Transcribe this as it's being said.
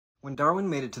When Darwin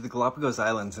made it to the Galapagos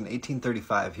Islands in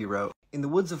 1835, he wrote, "In the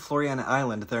woods of Floriana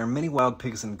Island there are many wild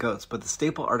pigs and goats, but the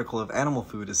staple article of animal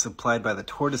food is supplied by the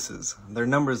tortoises. Their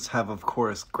numbers have, of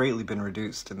course, greatly been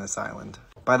reduced in this island."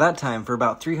 By that time, for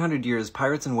about 300 years,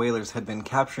 pirates and whalers had been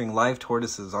capturing live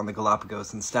tortoises on the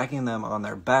Galapagos and stacking them on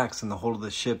their backs in the hold of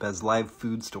the ship as live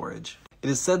food storage. It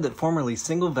is said that formerly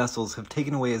single vessels have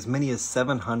taken away as many as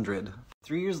 700.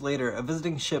 3 years later, a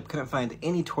visiting ship couldn't find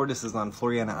any tortoises on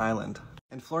Floriana Island.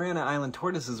 And Floriana Island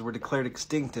tortoises were declared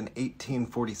extinct in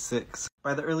 1846.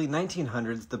 By the early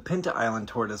 1900s, the Pinta Island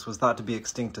tortoise was thought to be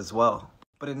extinct as well.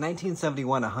 But in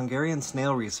 1971, a Hungarian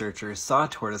snail researcher saw a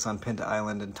tortoise on Pinta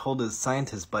Island and told his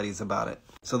scientist buddies about it.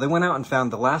 So they went out and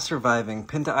found the last surviving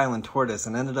Pinta Island tortoise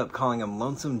and ended up calling him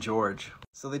Lonesome George.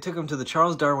 So they took him to the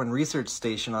Charles Darwin Research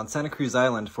Station on Santa Cruz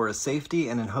Island for his safety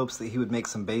and in hopes that he would make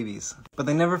some babies. But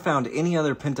they never found any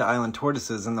other Pinta Island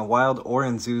tortoises in the wild or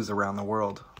in zoos around the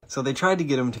world. So they tried to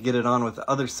get him to get it on with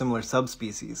other similar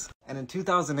subspecies. And in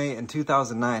 2008 and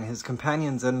 2009, his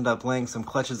companions ended up laying some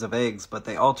clutches of eggs, but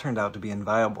they all turned out to be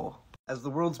inviable. As the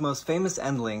world's most famous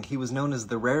endling, he was known as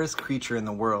the rarest creature in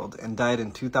the world and died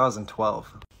in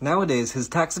 2012. Nowadays, his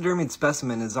taxidermied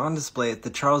specimen is on display at the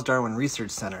Charles Darwin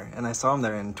Research Center, and I saw him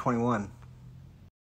there in '21.